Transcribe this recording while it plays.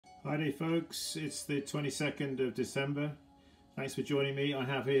Hi there folks, it's the 22nd of December. Thanks for joining me. I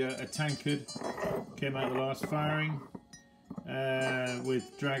have here a Tankard, came out of the last firing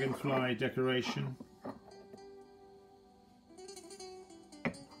with Dragonfly decoration.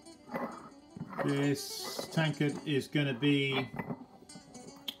 This Tankard is going to be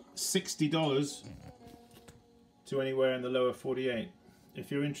 $60 to anywhere in the lower 48. If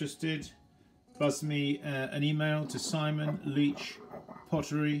you're interested, buzz me an email to Simon Leach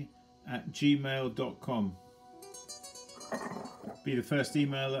pottery@gmail.com. Be the first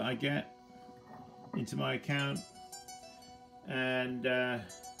email that I get into my account, and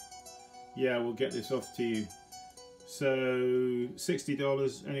yeah, we'll get this off to you. So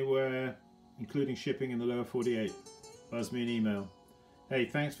 $60 anywhere, including shipping in the lower 48. Buzz me an email. Hey,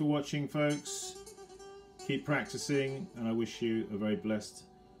 thanks for watching folks. Keep practicing, and I wish you a very blessed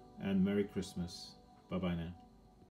and Merry Christmas. Bye bye now.